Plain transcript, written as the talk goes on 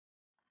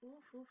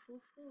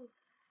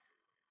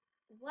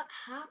What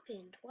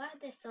happened? Why are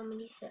there so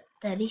many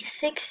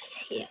 36s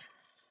here?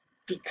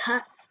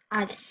 Because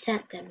I've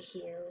sent them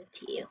here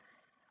with you.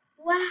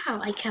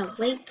 Wow, I can't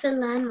wait to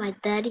learn my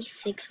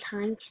 36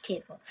 times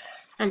table.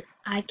 And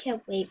I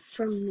can't wait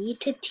for me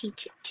to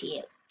teach it to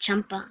you.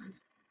 Jump on.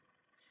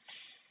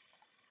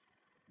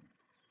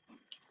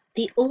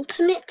 The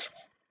ultimate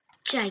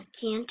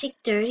gigantic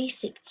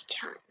 36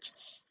 challenge.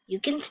 You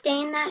can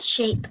stay in that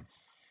shape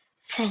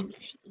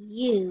since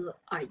you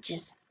are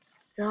just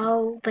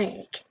so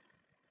big.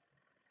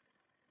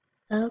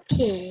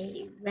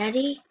 Okay,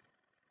 ready?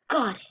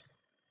 Got it.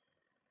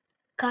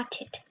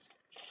 Got it.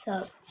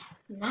 So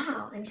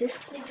now I'm just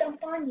gonna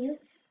jump on you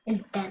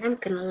and then I'm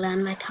gonna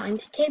learn my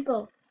times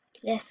table.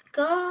 Let's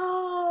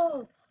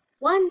go!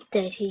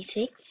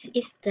 136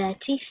 is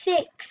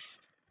 36.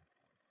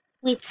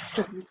 With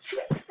some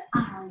tricks,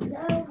 I'll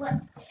know what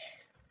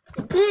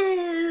to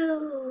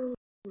do.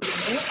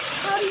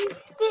 How do you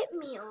fit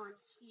me on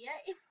here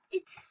if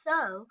it's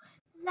so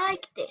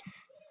like this?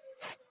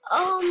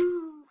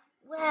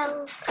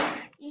 Well,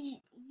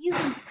 you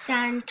can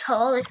stand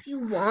tall if you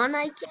want,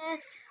 I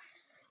guess.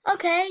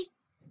 Okay,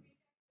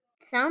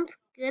 sounds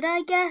good,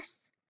 I guess.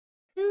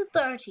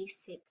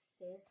 236s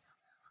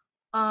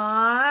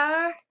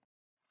are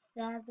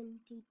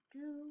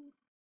 72.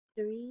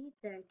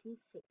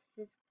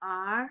 336s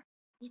are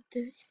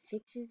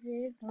 36s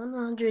is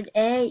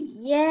 108.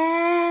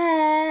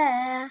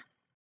 Yeah.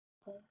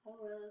 4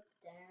 of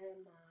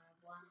them are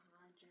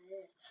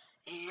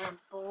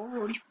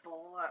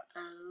 144.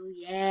 Oh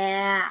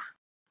yeah.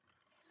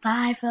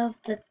 5 of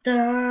the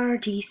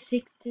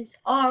 36s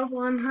are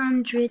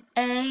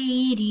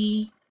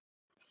 180.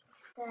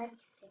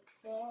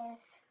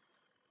 36s.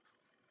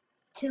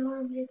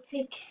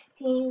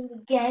 216. We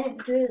get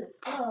it through.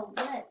 Oh,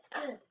 let's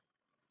go.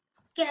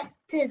 Get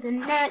to the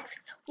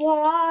next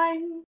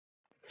one.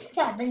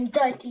 7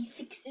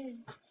 36s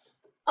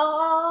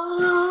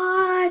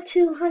are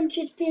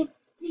 252.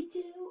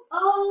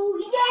 Oh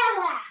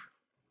yeah.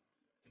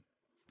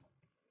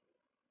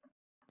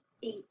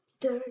 8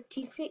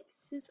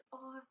 36s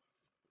are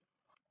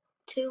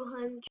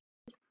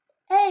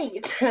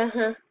 208.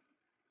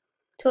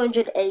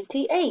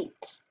 288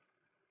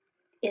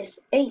 is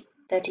 8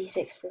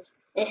 36s.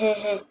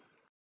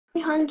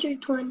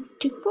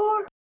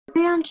 324.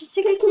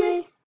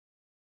 360.